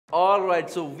Alright,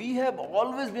 so we have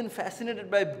always been fascinated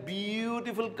by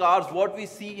beautiful cars, what we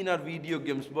see in our video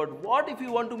games. But what if you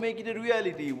want to make it a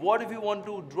reality? What if you want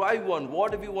to drive one?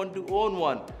 What if you want to own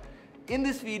one? In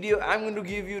this video, I'm going to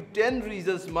give you 10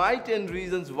 reasons, my 10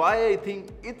 reasons why I think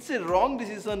it's a wrong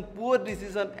decision, poor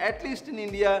decision, at least in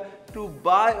India, to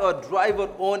buy or drive or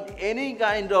own any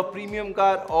kind of premium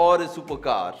car or a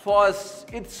supercar. First,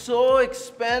 it's so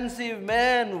expensive,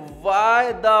 man.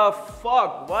 Why the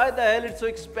fuck? Why the hell it's so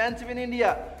expensive in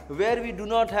India, where we do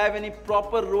not have any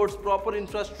proper roads, proper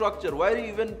infrastructure? Why are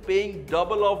you even paying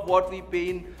double of what we pay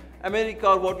in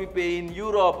America or what we pay in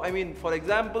Europe? I mean, for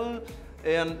example,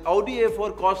 an Audi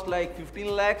A4 costs like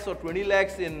 15 lakhs or 20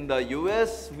 lakhs in the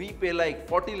US. We pay like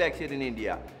 40 lakhs here in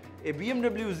India. A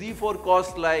BMW Z4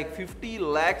 costs like 50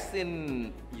 lakhs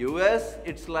in US.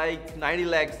 It's like 90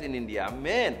 lakhs in India.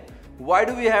 Man, why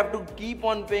do we have to keep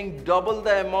on paying double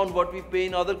the amount what we pay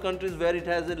in other countries where it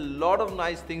has a lot of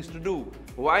nice things to do?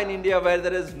 Why in India where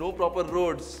there is no proper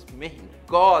roads? Man,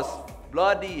 cost,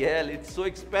 bloody hell, it's so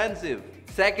expensive.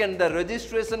 Second, the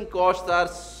registration costs are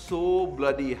so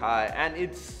bloody high, and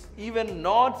it's even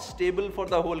not stable for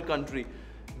the whole country.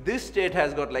 This state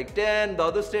has got like 10, the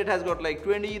other state has got like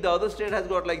 20, the other state has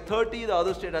got like 30, the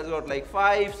other state has got like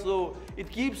 5. So it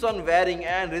keeps on varying,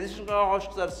 and registration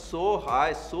costs are so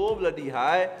high, so bloody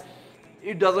high.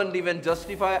 It doesn't even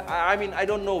justify. I mean, I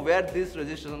don't know where this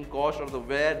registration cost or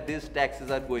where these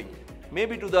taxes are going.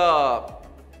 Maybe to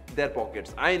their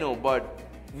pockets, I know, but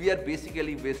we are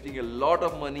basically wasting a lot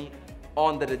of money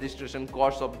on the registration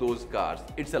costs of those cars.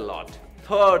 It's a lot.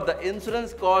 Third, the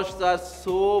insurance costs are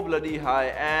so bloody high,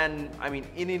 and I mean,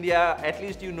 in India, at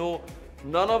least you know,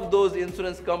 none of those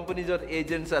insurance companies or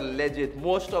agents are legit.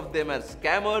 Most of them are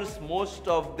scammers. Most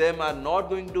of them are not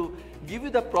going to give you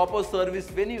the proper service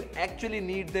when you actually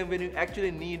need them, when you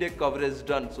actually need a coverage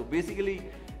done. So basically,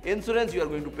 insurance, you are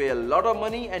going to pay a lot of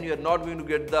money and you are not going to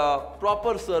get the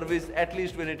proper service, at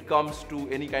least when it comes to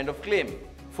any kind of claim.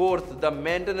 Fourth, the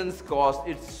maintenance cost,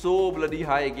 it's so bloody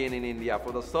high again in India.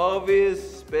 For the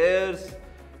service, spares,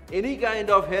 any kind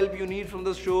of help you need from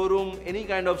the showroom, any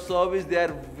kind of service, they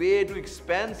are way too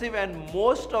expensive, and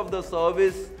most of the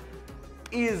service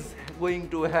is going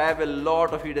to have a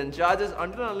lot of hidden charges.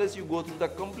 Until and unless you go through the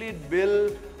complete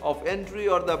bill of entry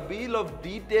or the bill of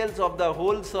details of the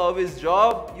whole service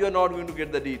job, you are not going to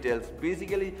get the details.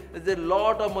 Basically, there's a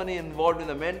lot of money involved in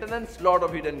the maintenance, lot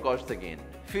of hidden costs again.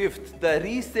 Fifth, the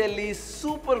resale is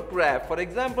super crap. For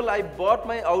example, I bought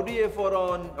my Audi A4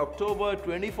 on October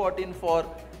 2014 for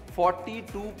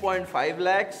 42.5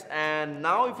 lakhs, and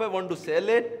now if I want to sell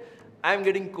it, I'm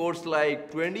getting quotes like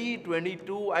 20,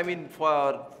 22. I mean,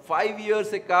 for 5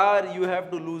 years a car, you have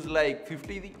to lose like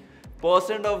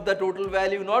 50% of the total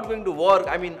value. Not going to work.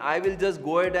 I mean, I will just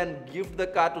go ahead and gift the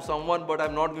car to someone, but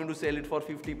I'm not going to sell it for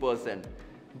 50%.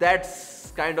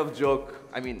 That's kind of joke.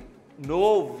 I mean,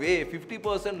 no way,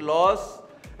 50% loss.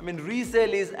 I mean,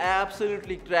 resale is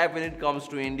absolutely crap when it comes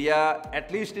to India,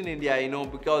 at least in India, you know,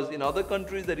 because in other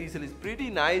countries the resale is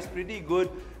pretty nice, pretty good.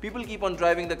 People keep on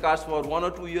driving the cars for 1 or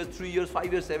 2 years, 3 years,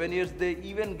 5 years, 7 years. They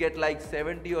even get like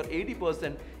 70 or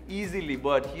 80% easily.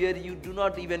 But here you do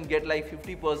not even get like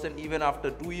 50% even after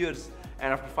 2 years.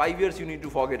 And after 5 years, you need to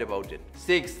forget about it.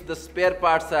 Sixth, the spare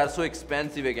parts are so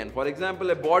expensive again. For example,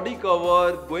 a body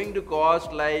cover going to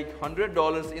cost like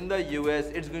 $100 in the US.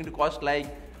 It's going to cost like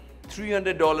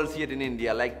 $300 here in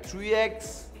India, like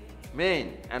 3x,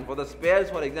 man. And for the spares,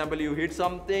 for example, you hit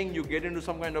something, you get into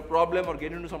some kind of problem or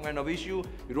get into some kind of issue,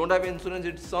 you don't have insurance,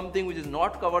 it's something which is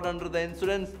not covered under the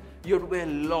insurance, you have to pay a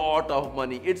lot of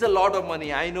money. It's a lot of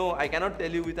money, I know, I cannot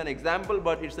tell you with an example,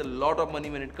 but it's a lot of money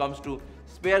when it comes to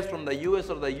spares from the US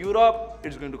or the Europe.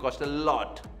 It's going to cost a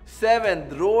lot.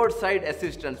 Seventh, roadside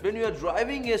assistance. When you are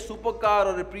driving a supercar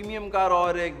or a premium car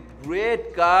or a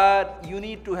great car, you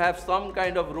need to have some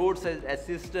kind of roadside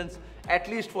assistance, at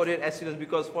least for your assurance,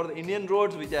 because for the Indian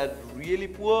roads, which are really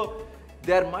poor,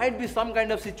 there might be some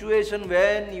kind of situation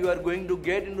when you are going to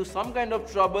get into some kind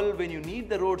of trouble when you need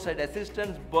the roadside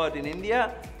assistance. But in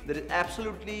India, there is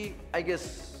absolutely, I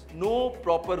guess, no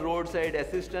proper roadside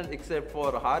assistance except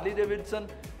for Harley Davidson,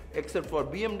 except for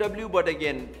BMW. But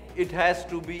again, it has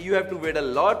to be, you have to wait a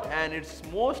lot, and it's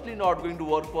mostly not going to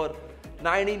work for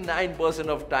 99%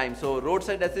 of time. So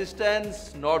roadside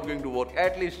assistance not going to work,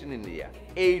 at least in India.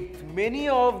 Eighth, many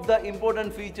of the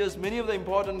important features, many of the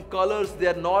important colors, they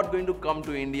are not going to come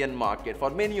to Indian market for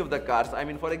many of the cars. I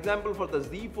mean, for example, for the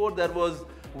Z4, there was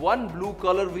one blue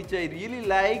color which I really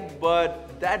liked,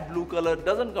 but that blue color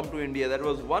doesn't come to India. There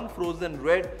was one frozen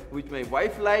red which my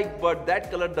wife liked, but that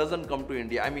color doesn't come to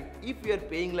India. I mean, if we are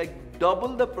paying like double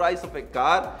the price of a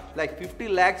car, like 50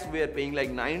 lakhs, we are paying like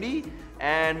 90,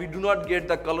 and we do not get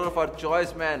the color of our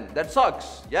choice, man. That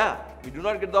sucks. Yeah, we do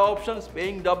not get the options,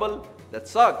 paying double. That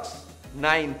sucks.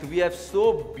 Ninth, we have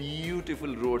so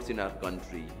beautiful roads in our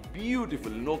country.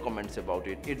 Beautiful, no comments about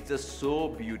it. It's just so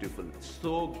beautiful.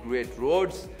 So great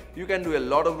roads. You can do a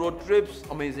lot of road trips,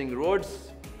 amazing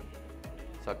roads.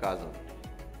 Sarcasm.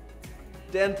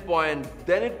 10th point,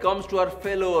 then it comes to our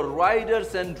fellow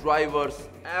riders and drivers.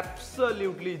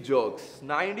 Absolutely jokes.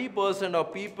 90%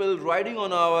 of people driving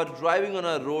on our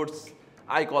roads,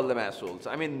 I call them assholes.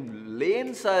 I mean,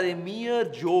 lanes are a mere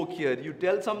joke here. You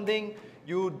tell something,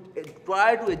 you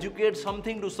try to educate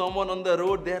something to someone on the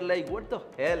road, they're like, what the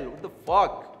hell, what the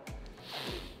fuck?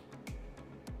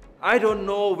 I don't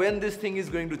know when this thing is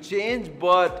going to change,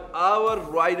 but our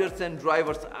riders and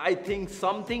drivers, I think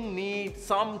some change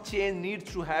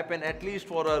needs to happen, at least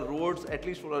for our roads, at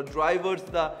least for our drivers.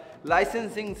 The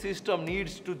licensing system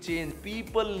needs to change.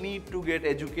 People need to get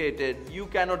educated. You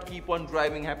cannot keep on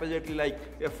driving haphazardly like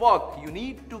a fuck. You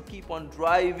need to keep on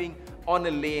driving on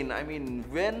a lane. I mean,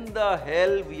 when the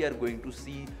hell we are going to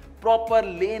see proper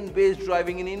lane-based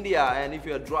driving in India? And if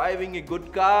you are driving a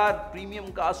good car,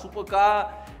 premium car,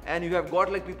 supercar, and you have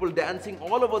got like people dancing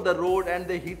all over the road and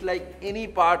they hit like any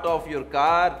part of your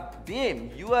car,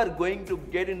 damn, you are going to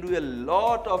get into a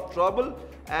lot of trouble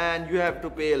and you have to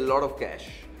pay a lot of cash.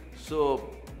 So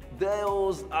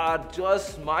those are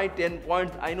just my 10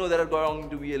 points. I know there are going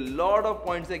to be a lot of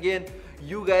points again.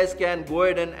 You guys can go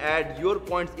ahead and add your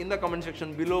points in the comment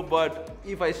section below, but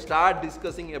if I start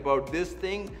discussing about this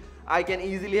thing, I can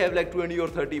easily have like 20 or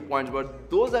 30 points, but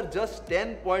those are just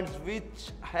 10 points which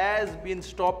has been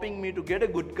stopping me to get a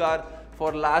good car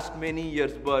for last many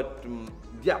years. But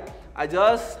yeah, I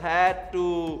just had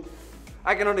to,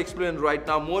 I cannot explain right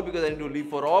now more because I need to leave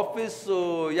for office.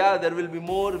 So yeah, there will be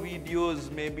more videos.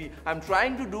 Maybe I'm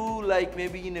trying to do like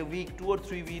maybe in a week 2 or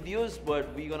 3 videos,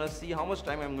 but we're gonna see how much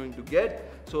time I'm going to get.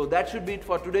 So that should be it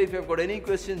for today. If you have got any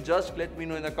questions, just let me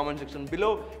know in the comment section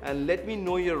below, and let me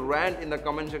know your rant in the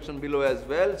comment section below as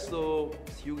well. So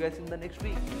see you guys in the next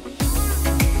week.